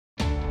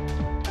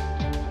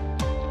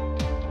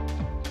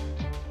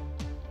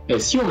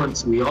As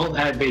humans, we all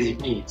have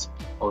basic needs.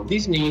 Of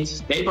these needs,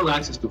 stable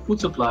access to food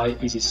supply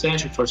is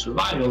essential for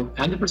survival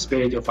and the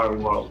prosperity of our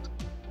world.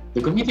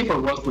 The Committee for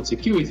World Food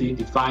Security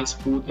defines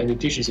food and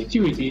nutrition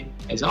security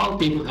as all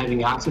people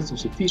having access to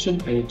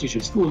sufficient and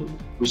nutritious food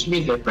which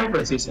meets their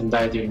preferences and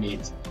dietary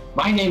needs.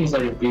 My name is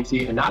Ervin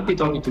Prifti, and I'll be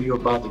talking to you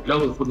about the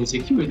global food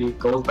insecurity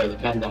caused by the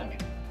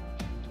pandemic.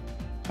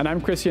 And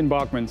I'm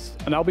Bogmans,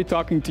 and I'll be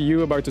talking to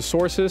you about the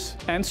sources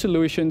and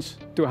solutions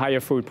to higher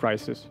food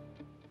prices.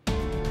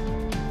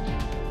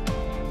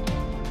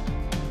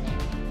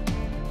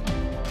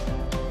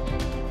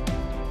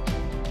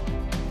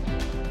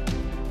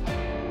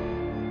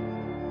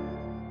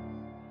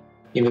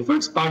 In the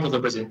first part of the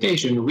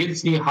presentation, we'll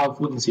see how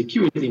food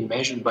insecurity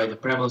measured by the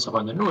prevalence of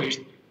undernourished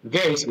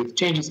varies with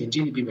changes in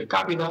GDP per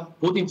capita,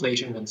 food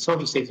inflation, and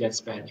social safety net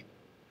spending.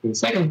 In the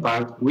second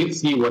part, we'll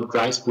see what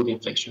drives food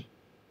inflation.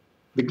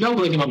 The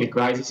global economic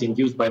crisis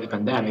induced by the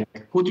pandemic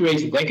could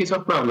erase decades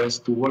of progress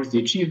towards the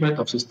achievement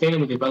of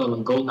Sustainable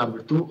Development Goal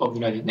number 2 of the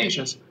United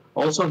Nations,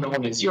 also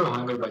known as Zero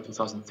Hunger by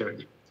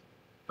 2030.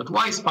 But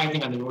why is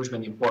fighting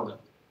undernourishment important?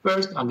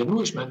 First,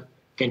 undernourishment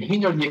can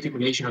hinder the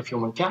accumulation of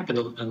human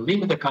capital and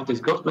limit a country's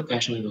growth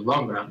potential in the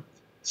long run.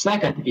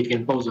 Second, it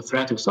can pose a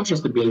threat to social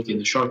stability in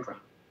the short run.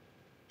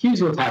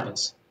 Here's what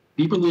happens.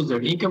 People lose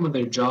their income and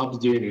their jobs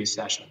during a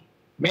recession.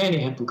 Many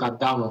have to cut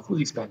down on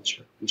food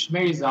expenditure, which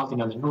may result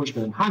in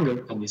undernourishment and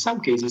hunger, and in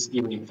some cases,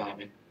 even in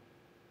famine.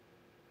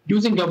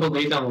 Using global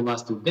data on the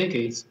last 2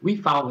 decades, we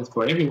found that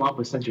for every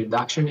 1%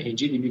 reduction in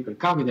GDP per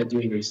capita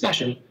during a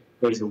recession,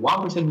 there is a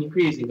 1%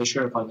 increase in the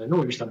share of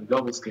undernourished on a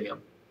global scale.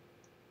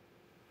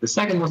 The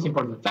second most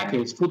important factor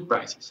is food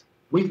prices.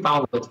 We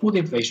found that food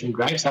inflation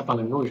drives up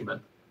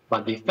undernourishment,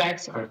 but the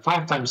effects are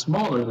 5 times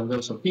smaller than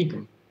those of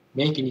income,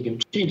 making income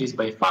changes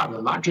by far the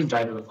largest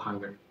driver of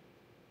hunger.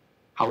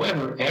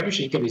 However,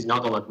 average income is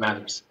not all that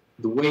matters.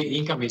 The way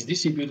income is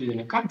distributed in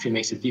a country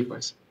makes a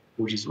difference,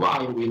 which is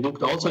why we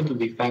looked also into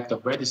the effect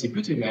of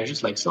redistributive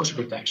measures like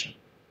social protection.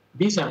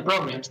 These are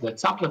programs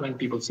that supplement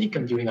people's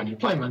income during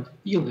unemployment,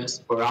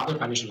 illness, or other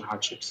financial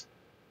hardships.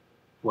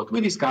 What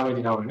we discovered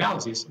in our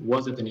analysis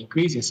was that an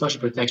increase in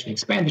social protection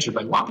expenditure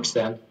by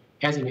 1%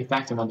 has an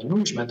effect on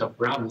undernourishment of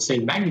around the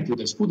same magnitude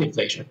as food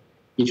inflation.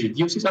 It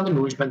reduces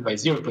undernourishment by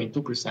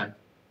 0.2%,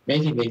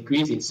 making the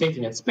increase in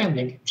safety net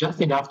spending just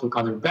enough to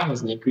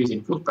counterbalance the increase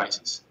in food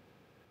prices.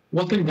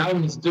 What can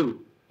governments do?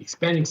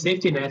 Expanding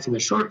safety nets in the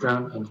short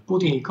run and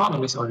putting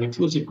economies on an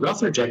inclusive growth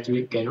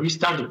trajectory can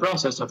restart the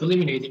process of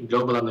eliminating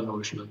global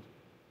undernourishment.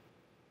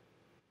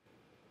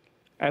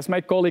 As my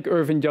colleague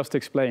Ervin just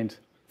explained,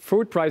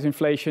 food price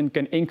inflation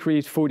can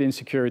increase food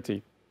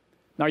insecurity.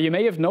 Now, you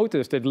may have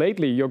noticed that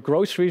lately your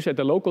groceries at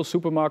the local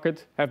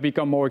supermarket have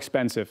become more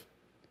expensive.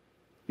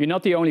 You're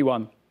not the only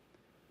one.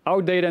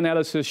 Our data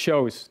analysis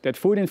shows that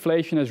food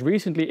inflation has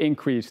recently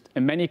increased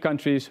in many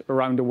countries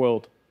around the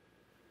world.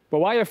 But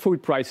why have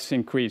food prices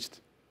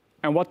increased?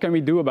 And what can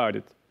we do about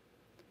it?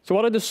 So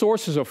what are the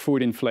sources of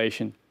food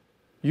inflation?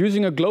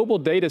 Using a global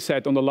data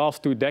set on the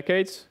last 2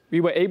 decades,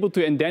 we were able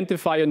to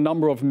identify a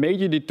number of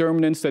major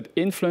determinants that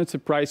influence the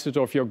prices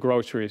of your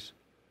groceries.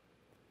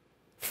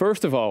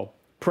 First of all,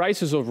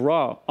 prices of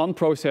raw,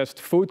 unprocessed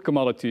food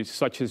commodities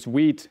such as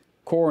wheat,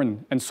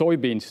 corn, and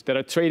soybeans that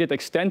are traded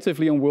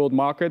extensively on world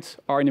markets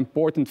are an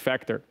important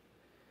factor.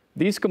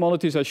 These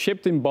commodities are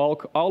shipped in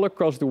bulk all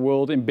across the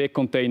world in big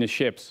container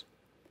ships.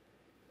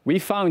 We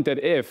found that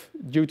if,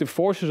 due to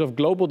forces of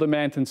global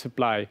demand and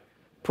supply,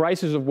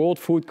 prices of world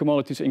food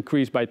commodities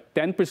increase by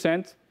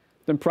 10%,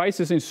 then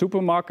prices in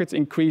supermarkets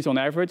increase on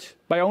average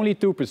by only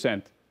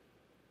 2%.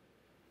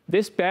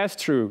 This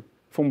pass-through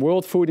from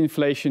world food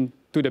inflation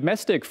to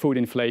domestic food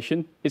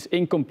inflation is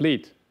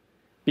incomplete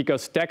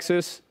because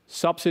taxes,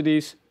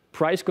 subsidies,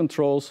 price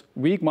controls,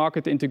 weak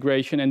market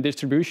integration, and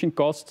distribution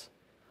costs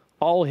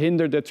all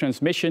hinder the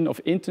transmission of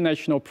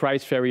international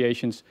price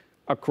variations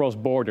across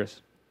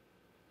borders.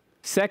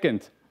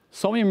 Second,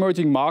 some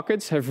emerging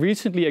markets have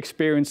recently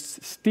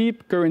experienced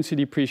steep currency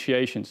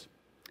depreciations.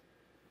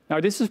 Now,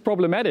 this is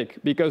problematic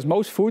because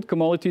most food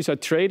commodities are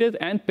traded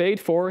and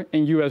paid for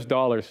in US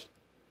dollars.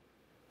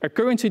 A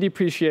currency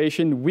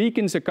depreciation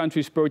weakens a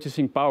country's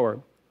purchasing power,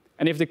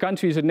 and if the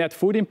country is a net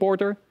food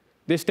importer,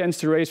 this tends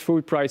to raise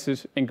food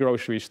prices in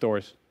grocery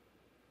stores.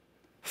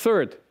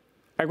 Third,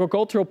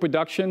 agricultural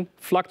production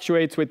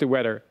fluctuates with the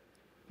weather.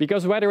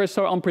 Because weather is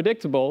so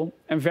unpredictable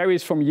and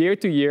varies from year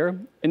to year,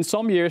 in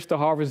some years the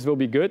harvest will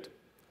be good,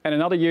 and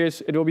in other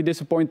years it will be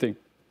disappointing.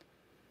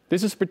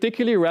 This is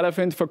particularly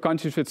relevant for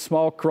countries with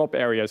small crop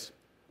areas.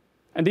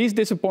 And these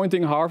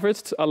disappointing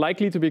harvests are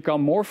likely to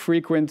become more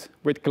frequent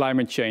with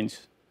climate change.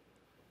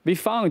 We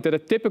found that a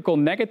typical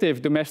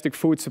negative domestic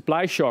food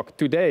supply shock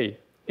today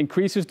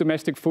increases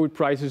domestic food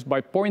prices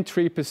by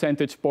 0.3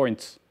 percentage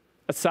points,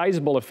 a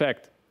sizable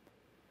effect.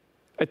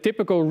 A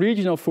typical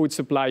regional food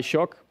supply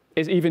shock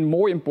is even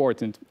more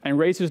important and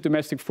raises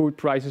domestic food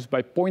prices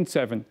by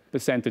 0.7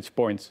 percentage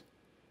points.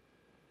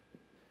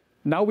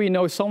 Now we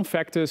know some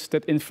factors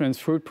that influence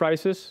food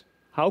prices.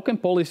 How can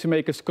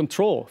policymakers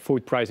control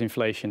food price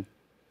inflation?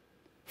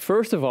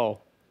 First of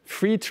all,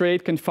 free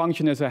trade can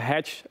function as a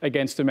hedge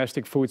against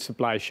domestic food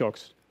supply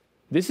shocks.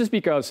 This is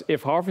because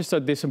if harvests are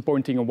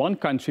disappointing in one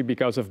country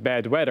because of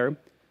bad weather,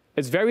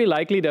 it's very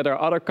likely that there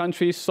are other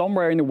countries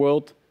somewhere in the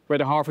world where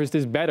the harvest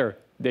is better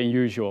than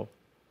usual.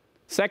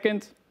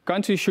 Second,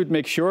 countries should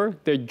make sure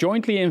they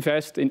jointly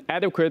invest in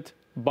adequate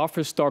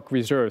buffer stock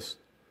reserves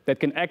that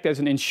can act as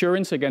an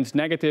insurance against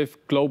negative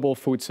global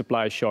food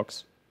supply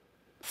shocks.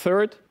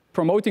 Third,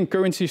 promoting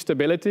currency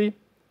stability.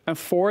 And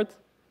fourth,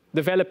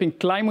 developing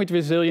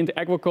climate-resilient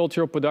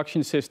agricultural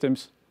production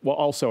systems will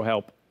also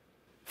help.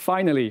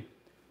 Finally,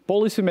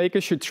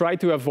 policymakers should try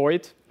to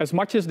avoid, as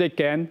much as they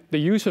can, the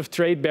use of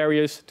trade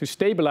barriers to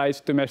stabilize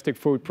domestic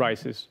food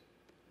prices.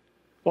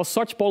 While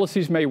such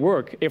policies may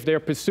work if they are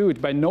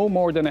pursued by no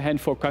more than a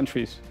handful of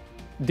countries,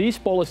 these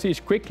policies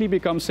quickly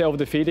become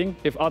self-defeating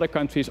if other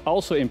countries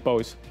also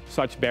impose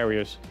such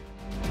barriers.